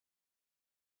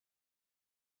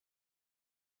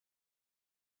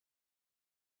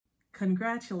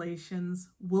Congratulations,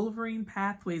 Wolverine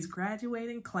Pathways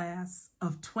graduating class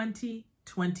of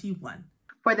 2021.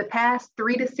 For the past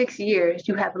 3 to 6 years,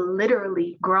 you have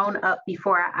literally grown up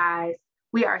before our eyes.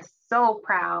 We are so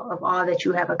proud of all that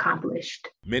you have accomplished.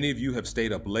 Many of you have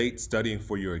stayed up late studying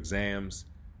for your exams,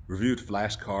 reviewed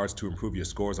flashcards to improve your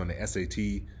scores on the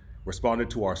SAT, responded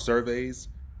to our surveys,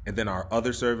 and then our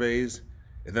other surveys,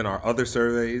 and then our other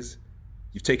surveys.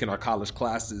 You've taken our college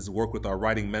classes, worked with our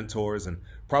writing mentors, and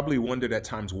probably wondered at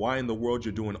times why in the world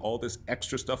you're doing all this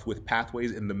extra stuff with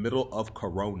Pathways in the middle of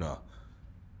Corona.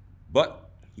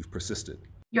 But you've persisted.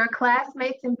 Your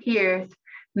classmates and peers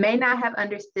may not have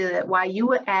understood why you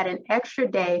would add an extra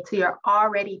day to your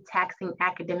already taxing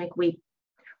academic week,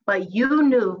 but you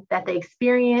knew that the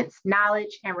experience,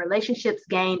 knowledge, and relationships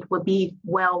gained would be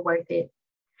well worth it.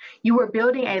 You were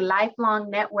building a lifelong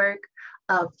network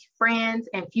of friends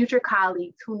and future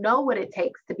colleagues who know what it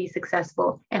takes to be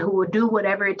successful and who will do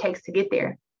whatever it takes to get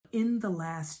there. In the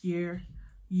last year,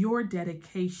 your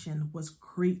dedication was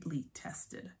greatly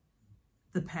tested.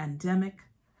 The pandemic,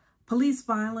 police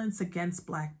violence against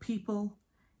Black people,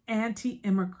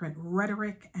 anti-immigrant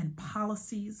rhetoric and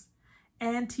policies,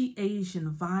 anti-Asian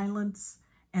violence,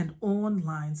 and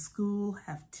online school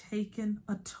have taken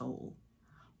a toll,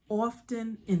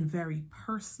 often in very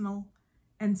personal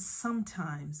and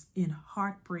sometimes in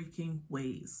heartbreaking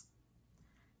ways.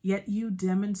 Yet you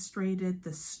demonstrated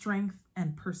the strength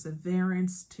and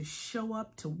perseverance to show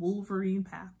up to Wolverine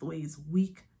Pathways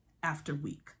week after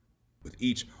week. With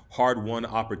each hard-won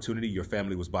opportunity, your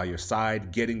family was by your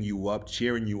side, getting you up,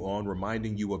 cheering you on,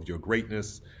 reminding you of your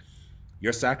greatness.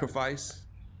 Your sacrifice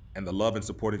and the love and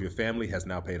support of your family has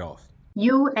now paid off.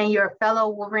 You and your fellow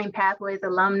Wolverine Pathways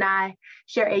alumni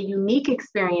share a unique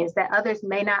experience that others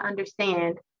may not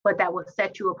understand, but that will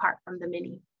set you apart from the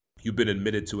many. You've been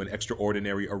admitted to an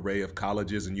extraordinary array of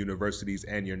colleges and universities,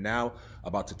 and you're now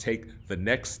about to take the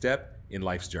next step in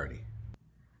life's journey.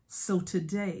 So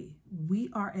today, we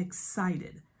are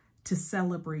excited to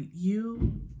celebrate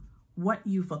you, what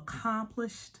you've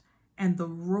accomplished, and the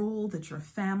role that your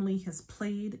family has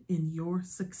played in your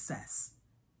success,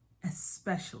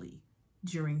 especially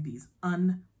during these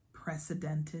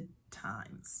unprecedented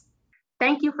times.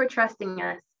 Thank you for trusting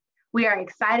us. We are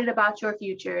excited about your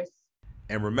futures.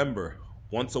 And remember,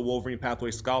 once a Wolverine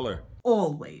Pathways Scholar,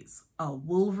 always a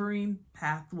Wolverine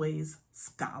Pathways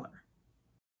Scholar.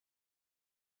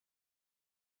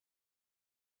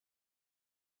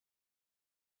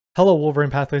 Hello,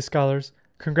 Wolverine Pathways Scholars.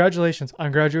 Congratulations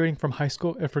on graduating from high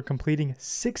school and for completing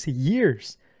 6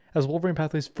 years as Wolverine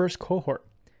Pathways' first cohort.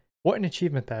 What an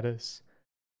achievement that is.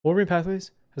 Wolverine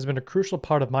Pathways has been a crucial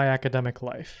part of my academic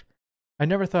life. I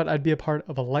never thought I'd be a part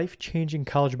of a life-changing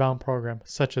college-bound program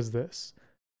such as this.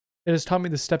 It has taught me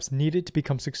the steps needed to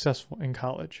become successful in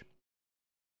college.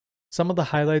 Some of the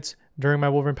highlights during my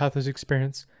Wolverine Pathways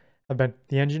experience have been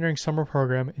the engineering summer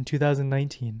program in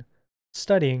 2019,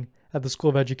 studying at the School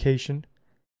of Education,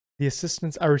 the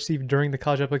assistance I received during the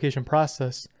college application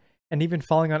process, and even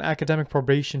falling on academic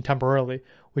probation temporarily,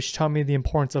 which taught me the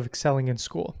importance of excelling in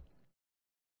school.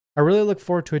 I really look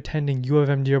forward to attending U of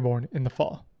M Dearborn in the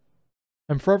fall.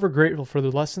 I'm forever grateful for the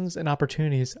lessons and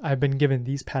opportunities I've been given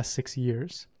these past 6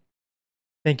 years.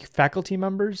 Thank you faculty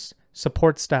members,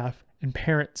 support staff, and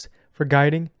parents for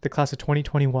guiding the class of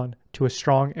 2021 to a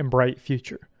strong and bright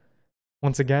future.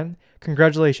 Once again,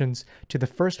 congratulations to the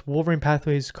first Wolverine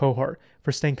Pathways cohort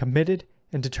for staying committed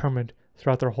and determined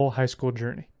throughout their whole high school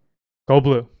journey. Go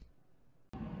Blue!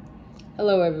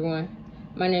 Hello everyone,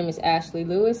 my name is Ashley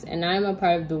Lewis and I am a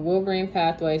part of the Wolverine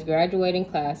Pathways graduating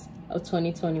class of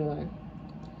 2021.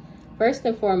 First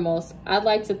and foremost, I'd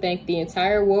like to thank the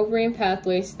entire Wolverine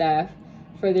Pathways staff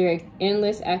for their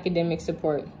endless academic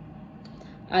support.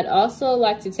 I'd also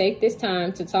like to take this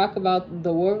time to talk about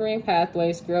the Wolverine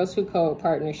Pathways Girls Who Code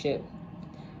partnership.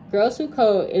 Girls Who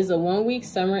Code is a 1-week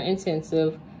summer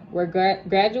intensive where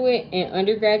graduate and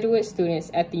undergraduate students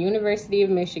at the University of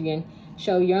Michigan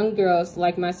show young girls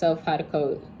like myself how to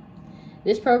code.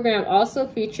 This program also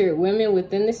featured women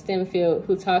within the STEM field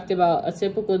who talked about a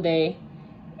typical day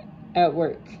at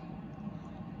work.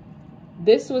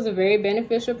 This was a very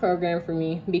beneficial program for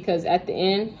me because at the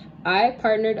end, I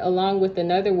partnered along with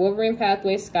another Wolverine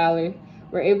Pathways scholar,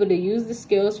 were able to use the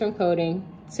skills from coding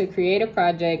to create a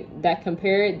project that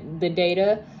compared the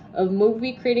data of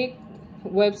movie critic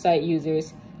website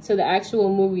users to the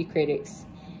actual movie critics.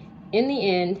 In the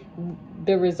end,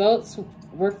 the results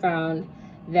were found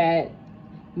that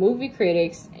movie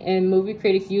critics and movie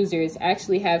critics users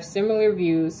actually have similar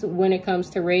views when it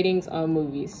comes to ratings on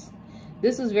movies.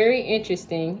 This was very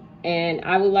interesting, and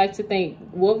I would like to thank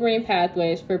Wolverine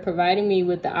Pathways for providing me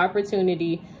with the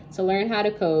opportunity to learn how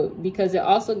to code because it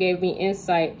also gave me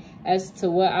insight as to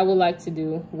what I would like to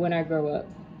do when I grow up.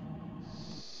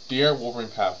 Dear Wolverine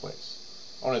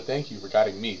Pathways, I want to thank you for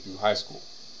guiding me through high school.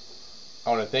 I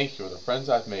want to thank you for the friends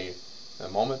I've made and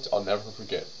the moments I'll never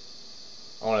forget.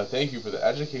 I want to thank you for the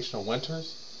educational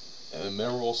winters and the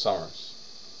memorable summers.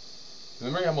 The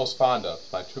memory I'm most fond of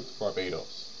is my trip to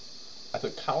Barbados. I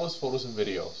took countless photos and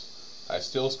videos that I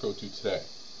still scroll to today.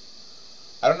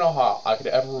 I don't know how I could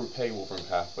ever repay Wolverine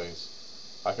Pathways,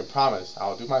 but I can promise I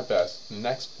will do my best in the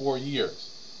next 4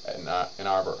 years in Ann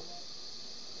Arbor.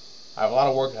 I have a lot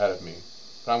of work ahead of me,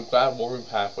 but I'm glad Wolverine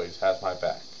Pathways has my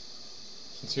back.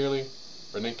 Sincerely,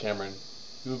 Brendan Cameron,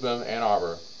 U of M Ann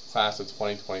Arbor, class of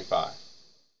 2025.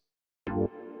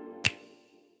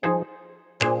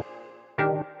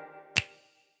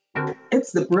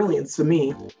 It's the brilliance for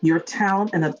me. Your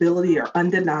talent and ability are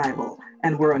undeniable,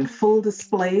 and we're on full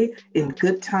display in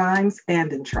good times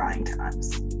and in trying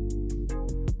times.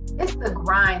 It's the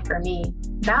grind for me.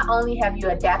 Not only have you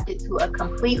adapted to a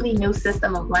completely new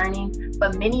system of learning,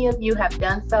 but many of you have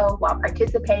done so while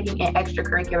participating in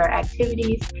extracurricular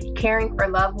activities, caring for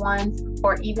loved ones,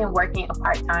 or even working a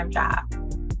part-time job.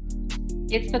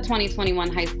 It's the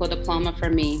 2021 high school diploma for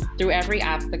me. Through every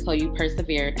obstacle, you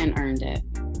persevered and earned it.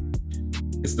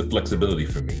 It's the flexibility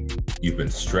for me. You've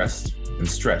been stressed and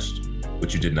stretched,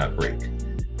 but you did not break.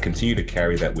 Continue to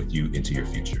carry that with you into your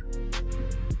future.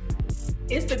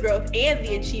 It's the growth and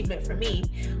the achievement for me.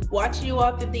 Watching you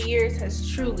all through the years has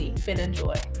truly been a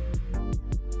joy.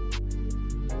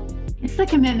 It's the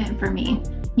commitment for me.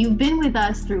 You've been with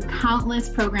us through countless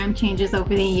program changes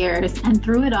over the years, and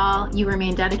through it all, you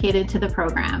remain dedicated to the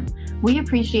program. We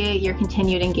appreciate your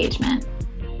continued engagement.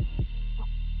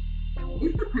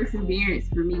 It's the perseverance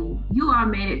for me. You all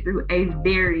made it through a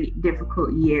very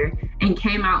difficult year and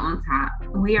came out on top.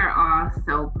 We are all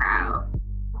so proud.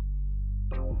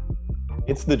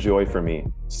 It's the joy for me.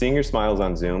 Seeing your smiles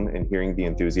on Zoom and hearing the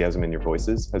enthusiasm in your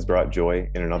voices has brought joy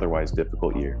in an otherwise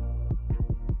difficult year.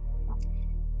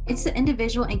 It's the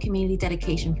individual and community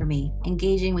dedication for me,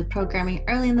 engaging with programming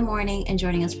early in the morning and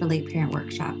joining us for late parent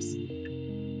workshops.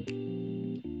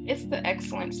 It's the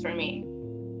excellence for me.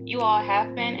 You all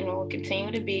have been and will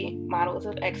continue to be models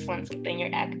of excellence within your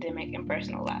academic and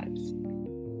personal lives.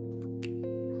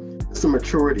 It's a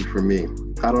maturity for me.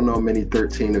 I don't know many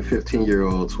 13 and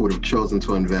 15-year-olds who would have chosen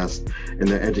to invest in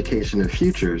their education and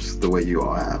futures the way you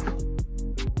all have.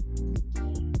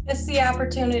 It's the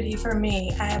opportunity for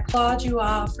me. I applaud you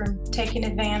all for taking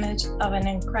advantage of an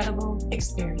incredible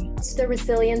experience. It's the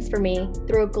resilience for me.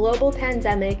 Through a global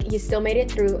pandemic, you still made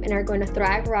it through and are going to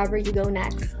thrive wherever you go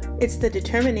next. It's the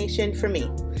determination for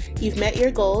me. You've met your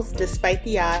goals despite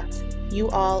the odds. You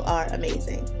all are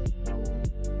amazing.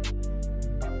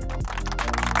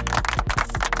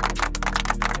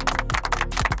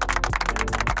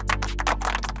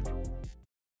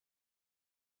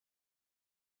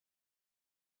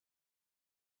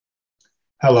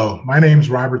 Hello, my name is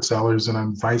Robert Sellers, and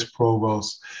I'm Vice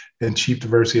Provost and Chief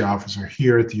Diversity Officer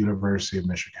here at the University of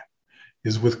Michigan. It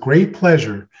is with great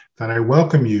pleasure that I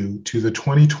welcome you to the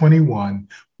 2021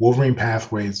 Wolverine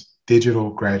Pathways Digital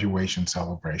Graduation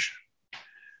Celebration.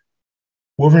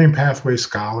 Wolverine Pathways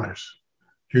scholars,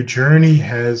 your journey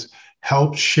has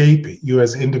helped shape you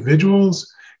as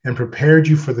individuals and prepared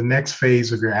you for the next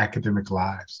phase of your academic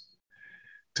lives.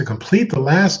 To complete the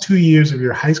last 2 years of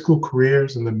your high school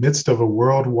careers in the midst of a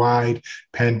worldwide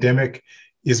pandemic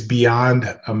is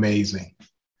beyond amazing.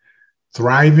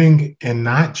 Thriving and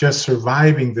not just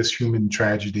surviving this human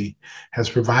tragedy has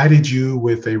provided you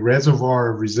with a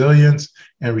reservoir of resilience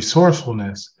and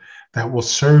resourcefulness that will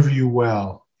serve you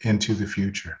well into the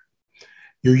future.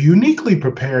 You're uniquely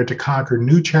prepared to conquer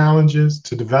new challenges,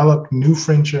 to develop new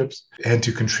friendships, and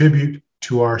to contribute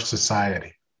to our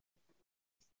society.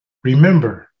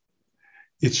 Remember,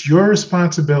 it's your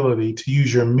responsibility to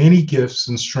use your many gifts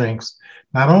and strengths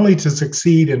not only to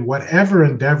succeed in whatever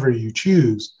endeavor you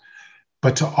choose,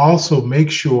 but to also make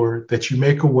sure that you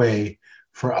make a way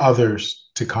for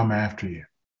others to come after you,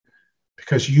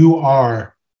 because you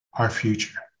are our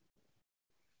future.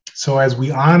 So as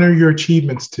we honor your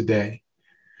achievements today,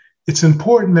 it's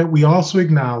important that we also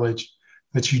acknowledge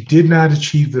that you did not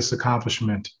achieve this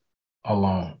accomplishment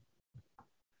alone.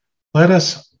 Let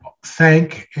us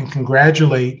thank and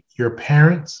congratulate your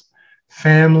parents,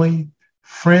 family,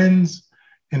 friends,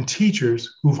 and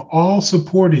teachers who've all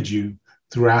supported you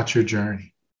throughout your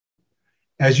journey.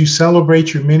 As you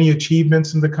celebrate your many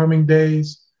achievements in the coming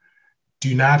days,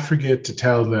 do not forget to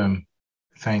tell them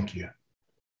thank you.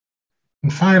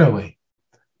 And finally,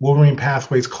 Wolverine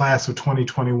Pathways class of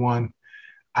 2021,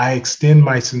 I extend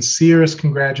my sincerest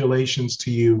congratulations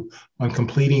to you on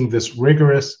completing this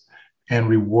rigorous and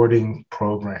rewarding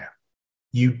program.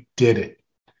 You did it.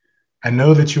 I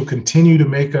know that you'll continue to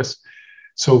make us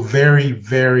so very,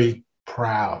 very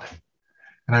proud.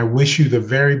 And I wish you the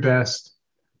very best,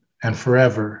 and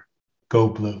forever, go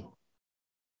blue.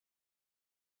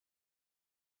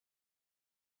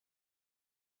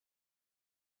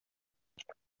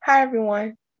 Hi,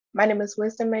 everyone. My name is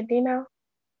Wisdom Medina.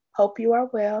 Hope you are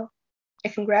well.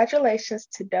 And congratulations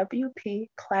to WP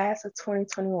Class of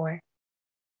 2021.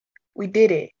 We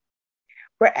did it.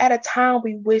 We're at a time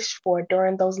we wished for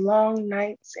during those long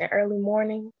nights and early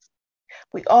mornings.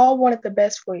 We all wanted the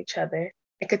best for each other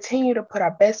and continue to put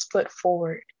our best foot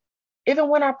forward. Even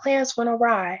when our plans went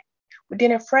awry, we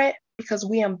didn't fret because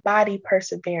we embody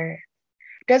perseverance.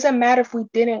 It doesn't matter if we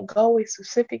didn't go a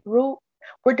specific route,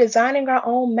 we're designing our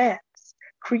own maps,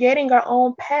 creating our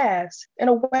own paths in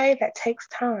a way that takes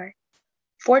time.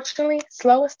 Fortunately,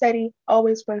 slow and steady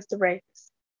always wins the race.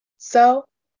 So,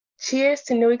 cheers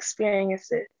to new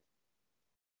experiences.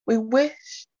 We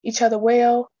wish each other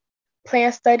well,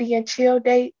 plan study and chill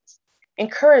dates,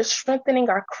 encourage strengthening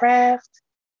our craft.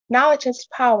 Knowledge is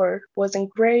power was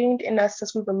ingrained in us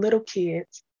since we were little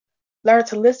kids. Learn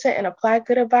to listen and apply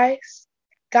good advice,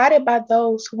 guided by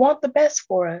those who want the best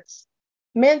for us.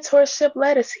 Mentorship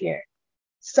led us here.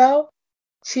 So,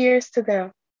 cheers to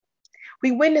them.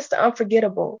 We witnessed the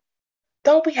unforgettable.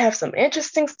 Don't we have some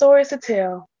interesting stories to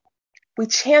tell? We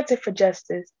chanted for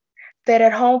justice, stayed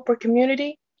at home for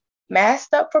community,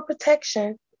 masked up for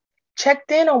protection,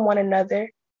 checked in on one another,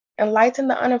 enlightened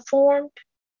the uninformed,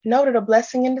 noted a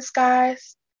blessing in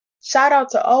disguise. Shout out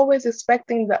to always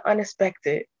expecting the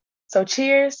unexpected. So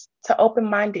cheers to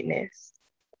open-mindedness.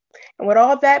 And with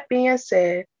all that being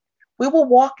said, we will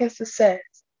walk in success,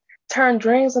 turn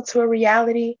dreams into a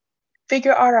reality,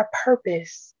 figure out our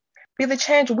purpose, be the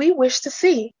change we wish to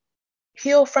see,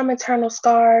 heal from internal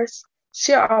scars,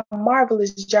 share our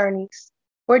marvelous journeys.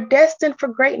 We're destined for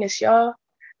greatness, y'all.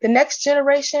 The next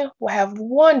generation will have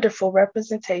wonderful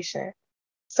representation.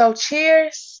 So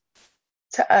cheers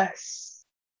to us.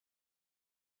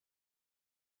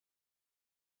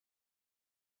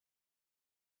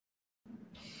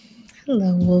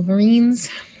 Hello, Wolverines.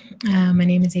 My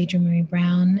name is Adrienne Marie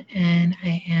Brown, and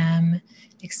I am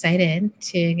excited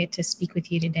to get to speak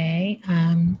with you today.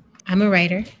 I'm a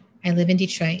writer. I live in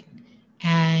Detroit,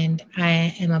 and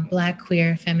I am a Black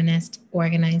queer feminist,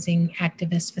 organizing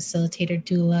activist, facilitator,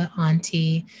 doula,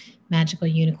 auntie, magical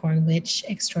unicorn, witch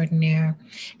extraordinaire.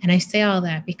 And I say all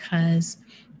that because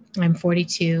I'm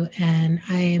 42 and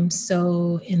I am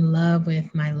so in love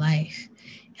with my life.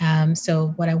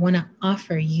 So what I want to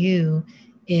offer you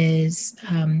is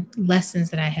lessons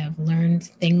that I have learned,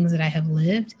 things that I have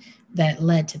lived that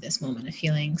led to this moment of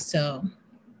feeling so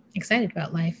excited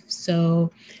about life,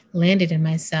 so landed in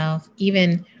myself.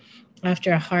 Even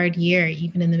after a hard year,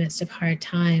 even in the midst of hard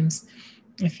times,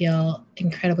 I feel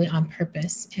incredibly on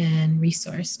purpose and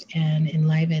resourced and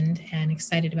enlivened and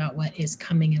excited about what is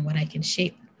coming and what I can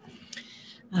shape.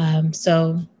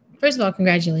 So first of all,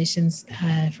 congratulations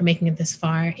for making it this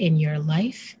far in your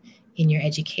life, in your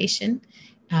education,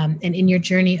 and in your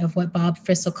journey of what Bob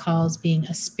Frissell calls being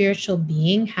a spiritual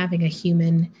being, having a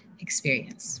human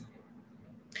experience.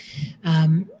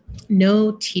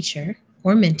 No teacher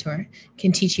or mentor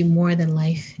can teach you more than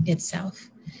life itself.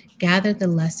 Gather the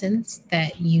lessons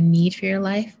that you need for your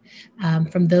life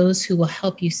from those who will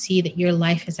help you see that your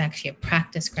life is actually a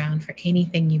practice ground for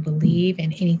anything you believe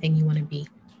and anything you want to be.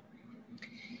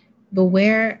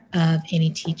 Beware of any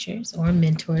teachers or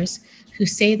mentors who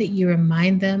say that you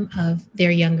remind them of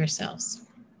their younger selves.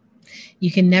 You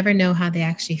can never know how they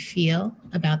actually feel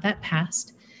about that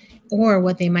past or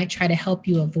what they might try to help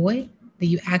you avoid that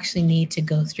you actually need to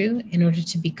go through in order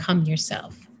to become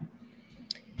yourself.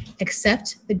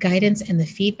 Accept the guidance and the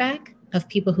feedback of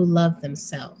people who love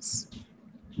themselves.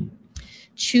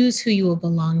 Choose who you will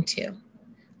belong to.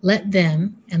 Let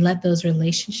them and let those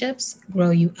relationships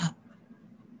grow you up.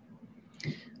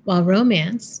 While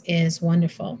romance is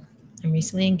wonderful, I'm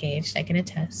recently engaged, I can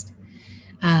attest,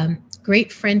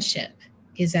 great friendship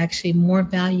is actually more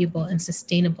valuable and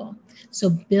sustainable. So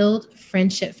build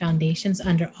friendship foundations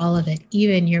under all of it,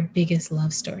 even your biggest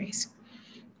love stories.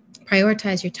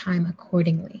 Prioritize your time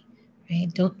accordingly,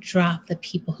 right? Don't drop the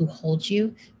people who hold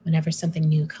you whenever something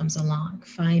new comes along.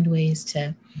 Find ways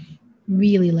to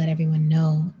really let everyone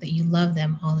know that you love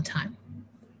them all the time.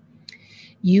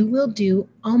 You will do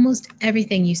almost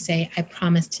everything you say, I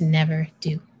promise to never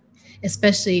do,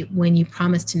 especially when you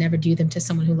promise to never do them to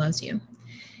someone who loves you.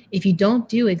 If you don't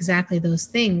do exactly those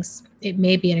things, it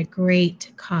may be at a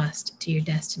great cost to your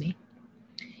destiny.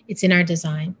 It's in our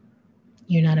design.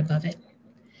 You're not above it.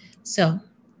 So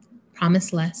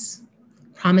promise less.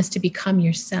 Promise to become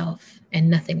yourself and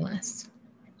nothing less.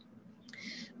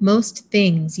 Most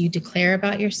things you declare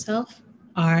about yourself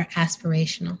are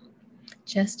aspirational.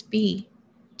 Just be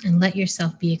and let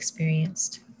yourself be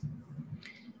experienced.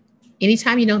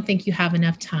 Anytime you don't think you have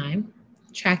enough time,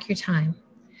 track your time.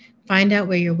 Find out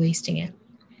where you're wasting it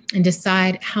and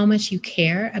decide how much you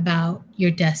care about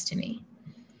your destiny.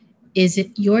 Is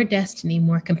it your destiny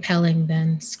more compelling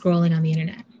than scrolling on the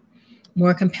internet?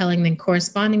 More compelling than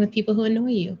corresponding with people who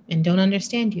annoy you and don't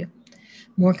understand you?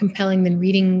 More compelling than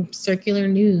reading circular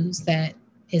news that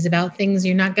is about things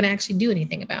you're not going to actually do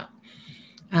anything about?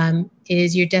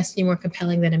 Is your destiny more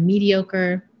compelling than a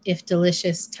mediocre, if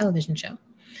delicious, television show?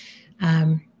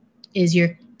 Is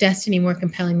your destiny more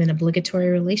compelling than obligatory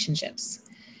relationships?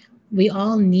 We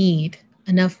all need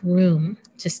enough room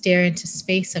to stare into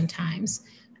space sometimes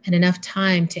and enough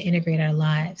time to integrate our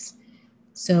lives.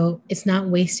 So it's not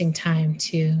wasting time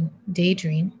to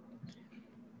daydream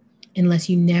unless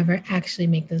you never actually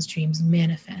make those dreams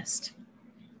manifest.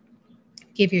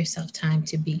 Give yourself time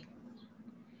to be.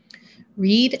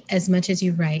 Read as much as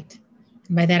you write.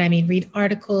 And by that, I mean read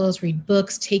articles, read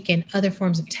books, take in other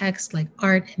forms of text like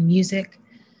art and music,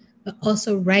 but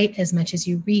also write as much as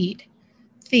you read.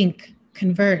 Think,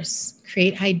 converse,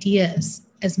 create ideas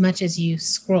as much as you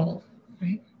scroll,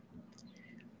 right?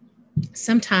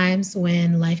 Sometimes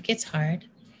when life gets hard,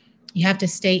 you have to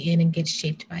stay in and get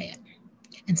shaped by it.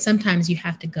 And sometimes you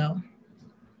have to go.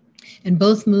 And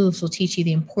both moves will teach you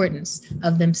the importance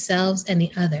of themselves and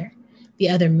the other. The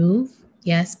other move,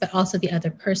 yes, but also the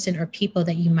other person or people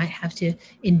that you might have to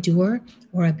endure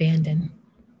or abandon.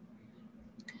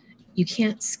 You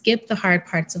can't skip the hard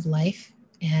parts of life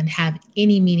and have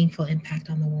any meaningful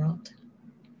impact on the world.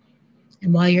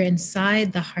 And while you're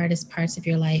inside the hardest parts of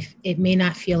your life, it may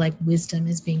not feel like wisdom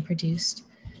is being produced,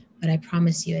 but I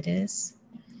promise you it is.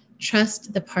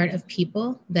 Trust the part of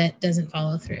people that doesn't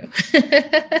follow through.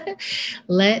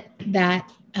 Let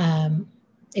that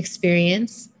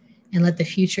experience and let the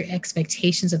future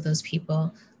expectations of those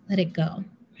people, let it go,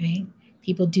 right?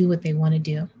 People do what they want to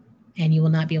do, and you will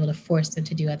not be able to force them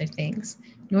to do other things,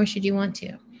 nor should you want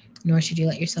to, nor should you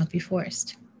let yourself be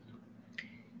forced.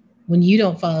 When you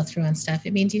don't follow through on stuff,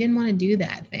 it means you didn't want to do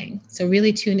that thing. So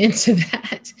really tune into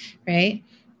that, right?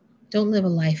 Don't live a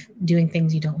life doing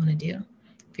things you don't want to do.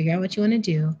 Figure out what you want to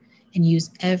do and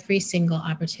use every single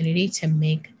opportunity to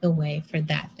make the way for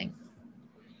that thing.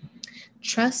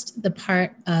 Trust the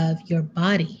part of your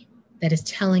body that is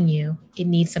telling you it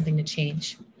needs something to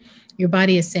change. Your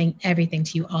body is saying everything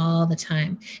to you all the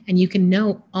time, and you can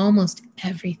know almost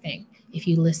everything if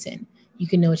you listen. You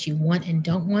can know what you want and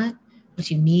don't want, what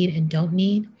you need and don't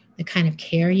need, the kind of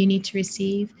care you need to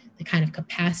receive, the kind of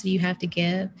capacity you have to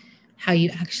give, how you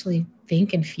actually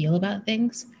think and feel about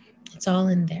things. It's all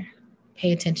in there.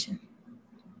 Pay attention.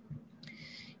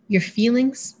 Your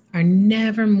feelings are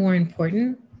never more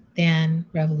important than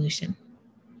revolution.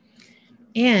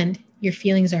 And your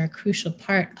feelings are a crucial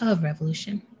part of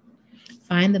revolution.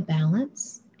 Find the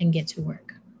balance and get to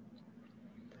work.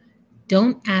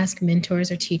 Don't ask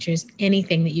mentors or teachers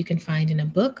anything that you can find in a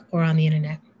book or on the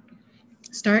internet.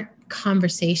 Start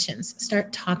conversations.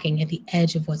 Start talking at the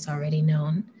edge of what's already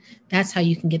known. That's how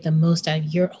you can get the most out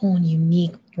of your own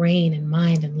unique brain and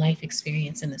mind and life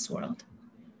experience in this world.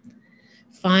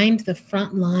 Find the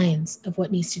front lines of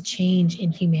what needs to change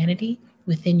in humanity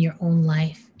within your own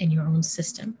life and your own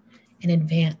system, and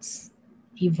advance,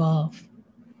 evolve,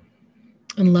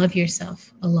 and love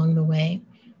yourself along the way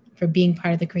for being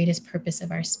part of the greatest purpose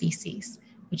of our species,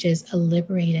 which is a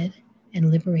liberated and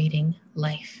liberating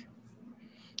life.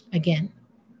 Again,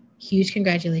 huge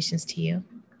congratulations to you.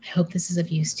 I hope this is of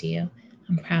use to you.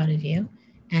 I'm proud of you,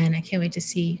 and I can't wait to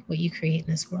see what you create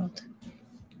in this world.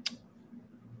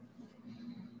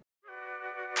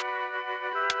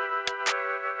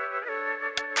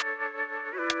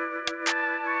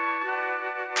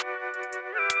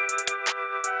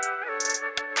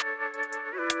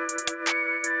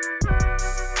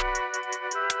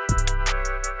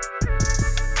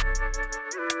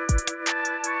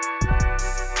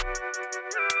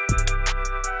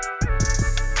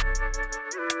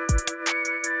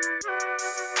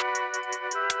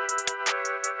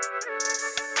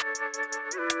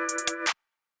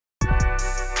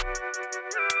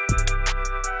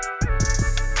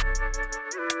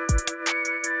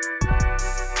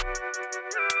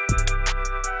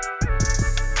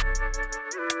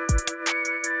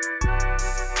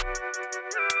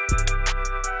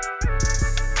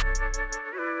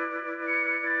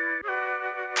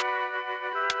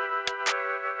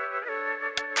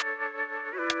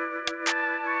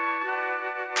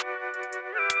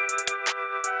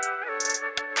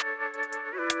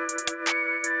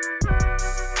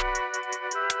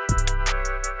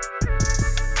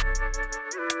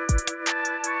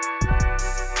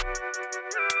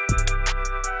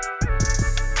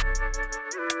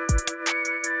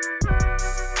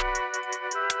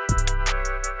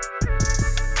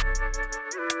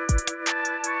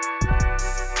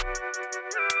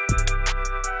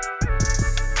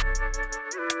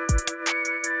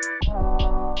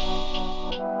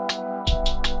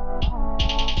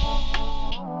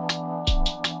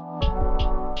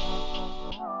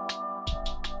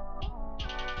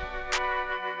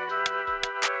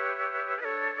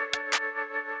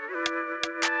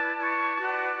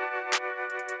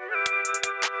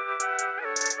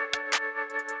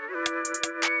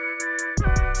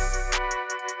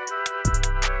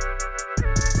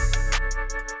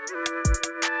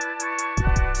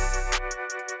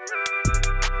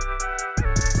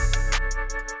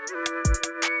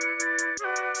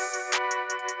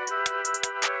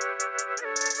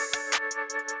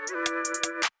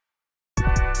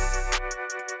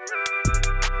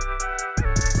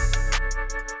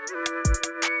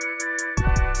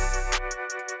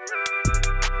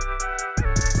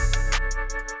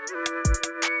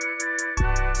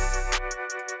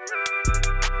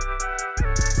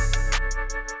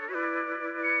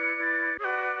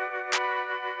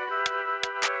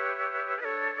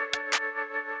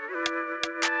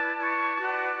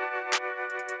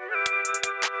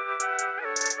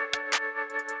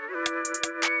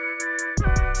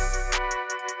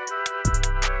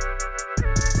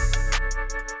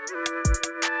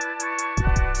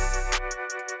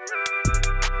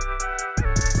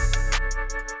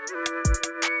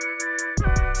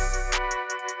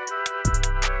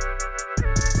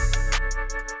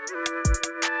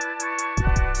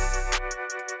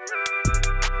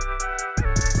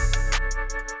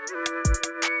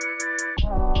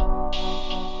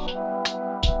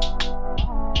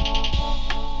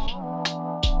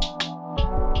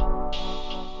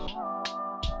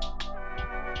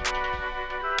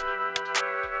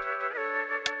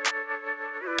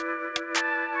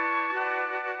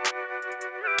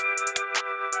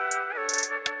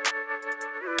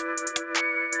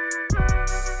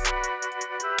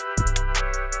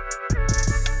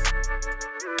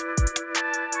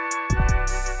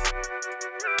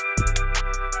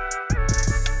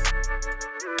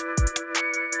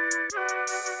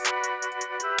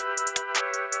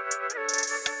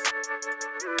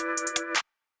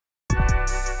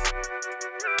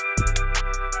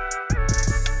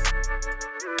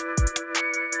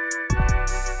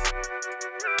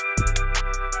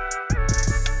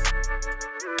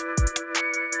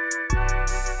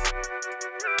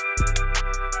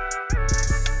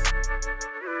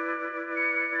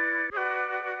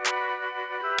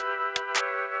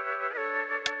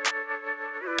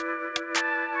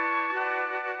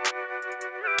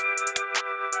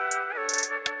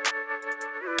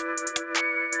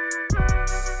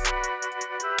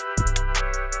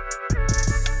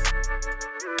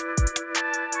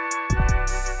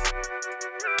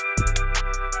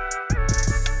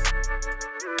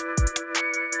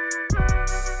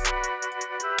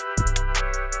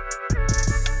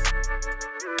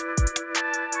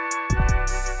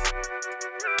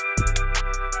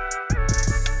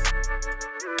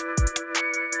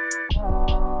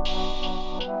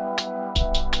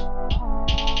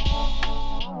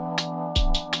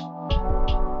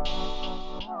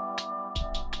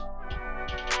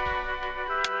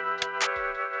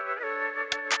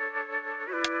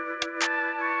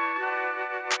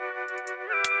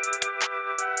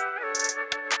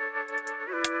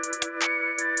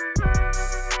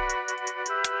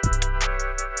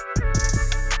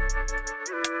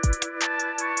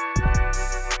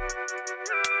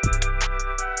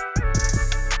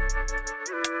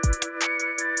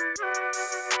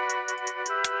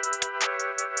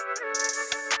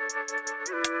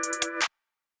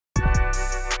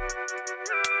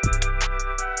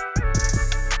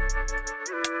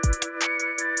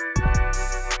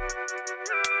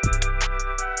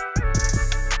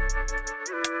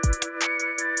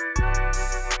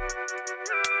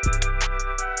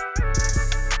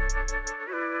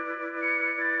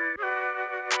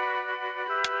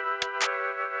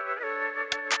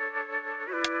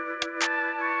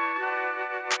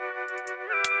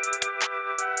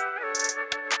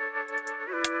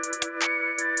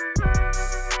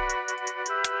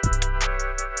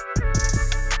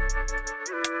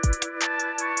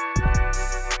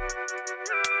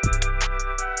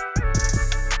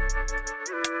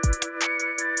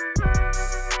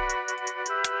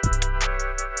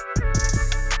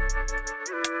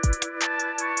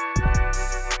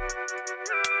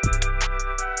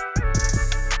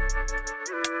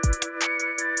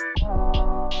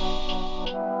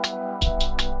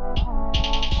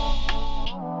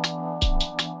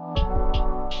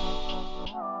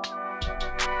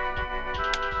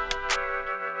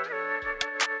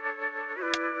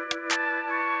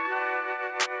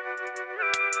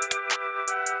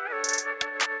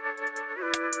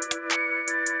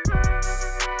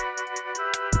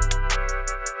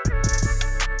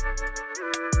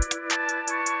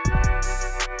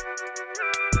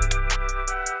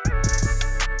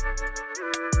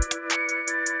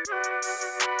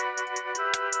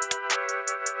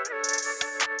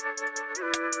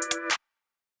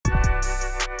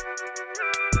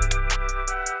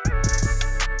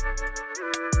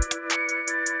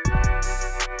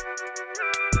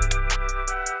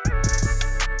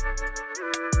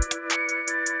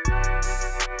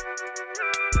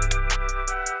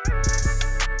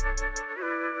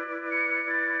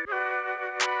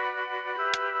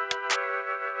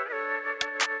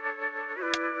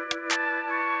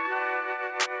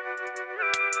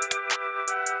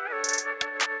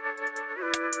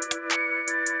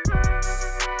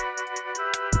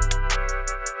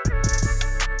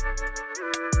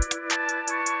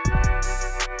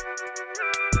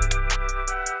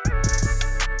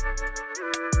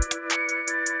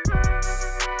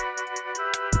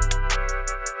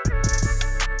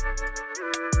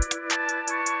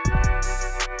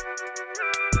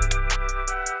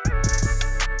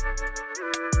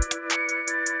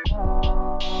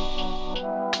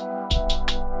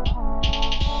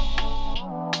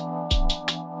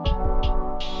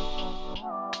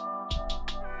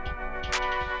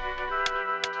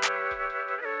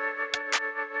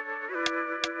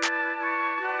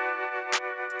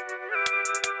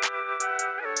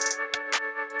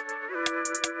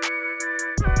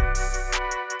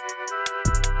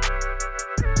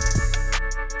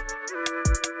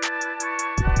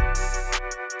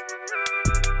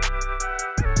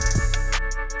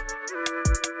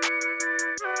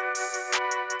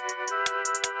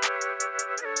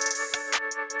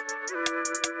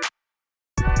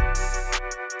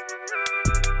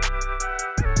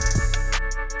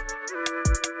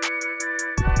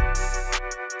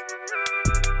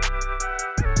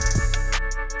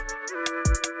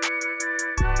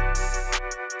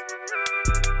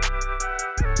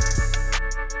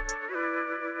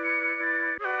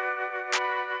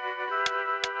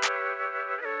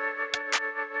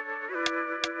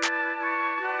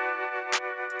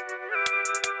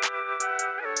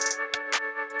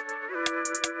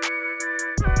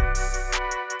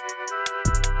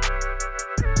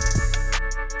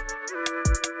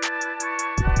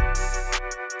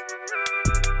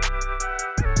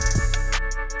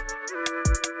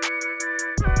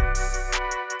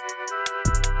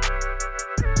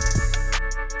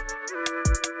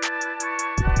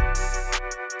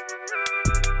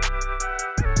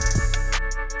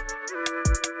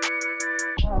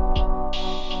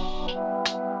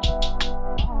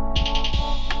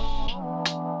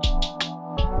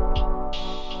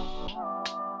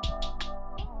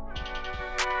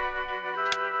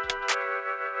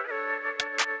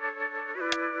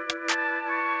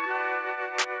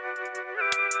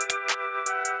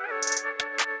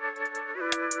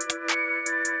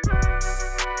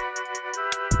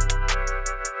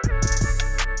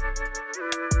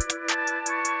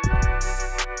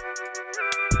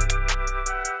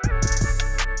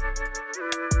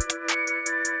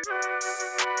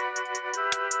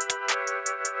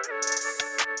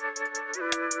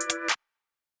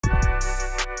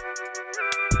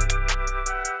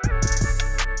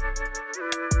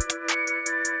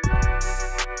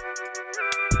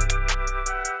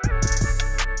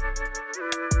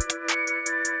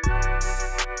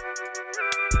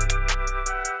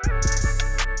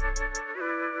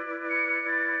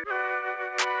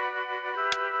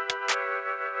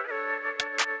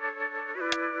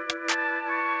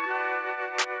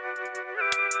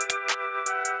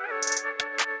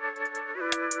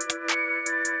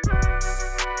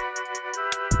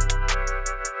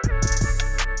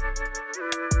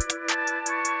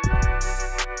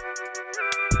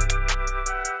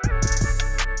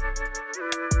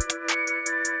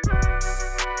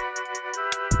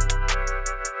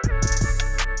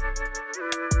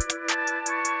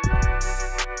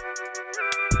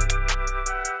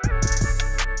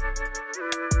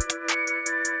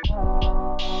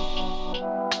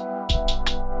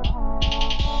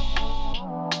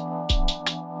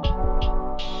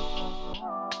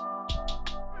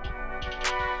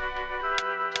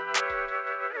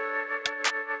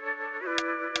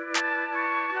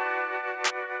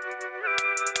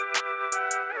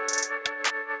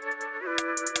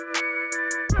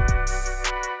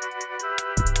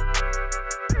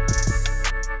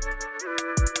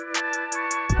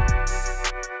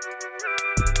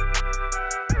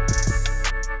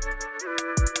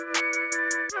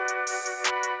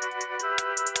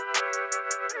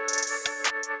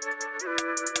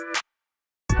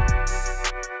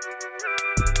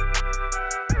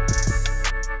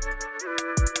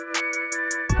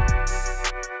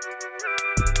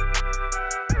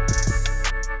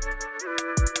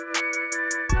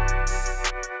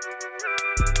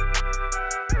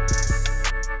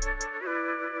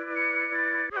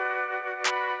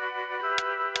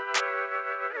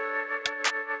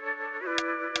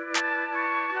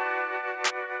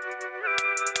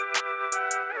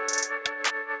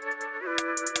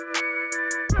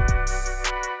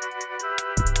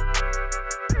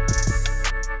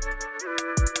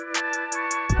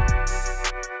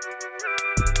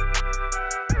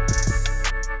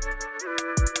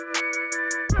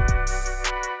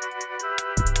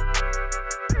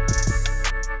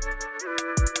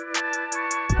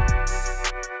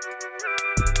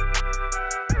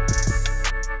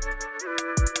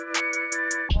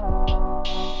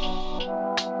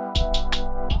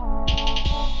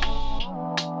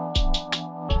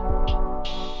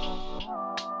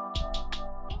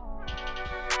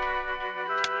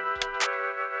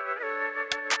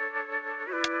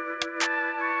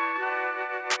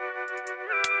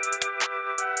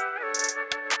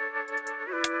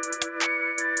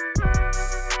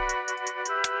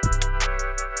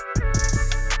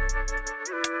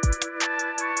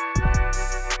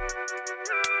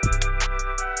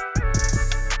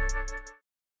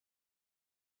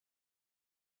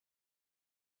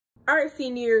 right,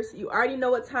 seniors, you already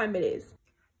know what time it is.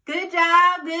 Good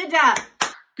job, good job.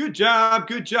 Good job,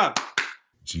 good job.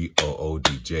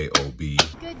 GOODJOB.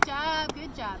 Good job,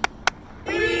 good job.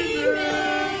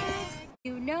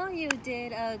 You know you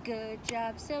did a good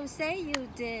job, so say you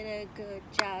did a good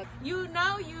job. You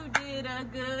know you did a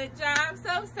good job,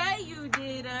 so say you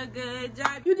did a good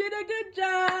job. You did a good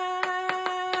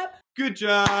job. Good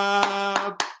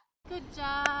job. Good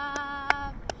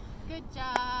job. Good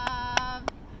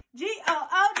job.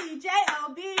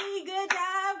 GOODJOB. Good job.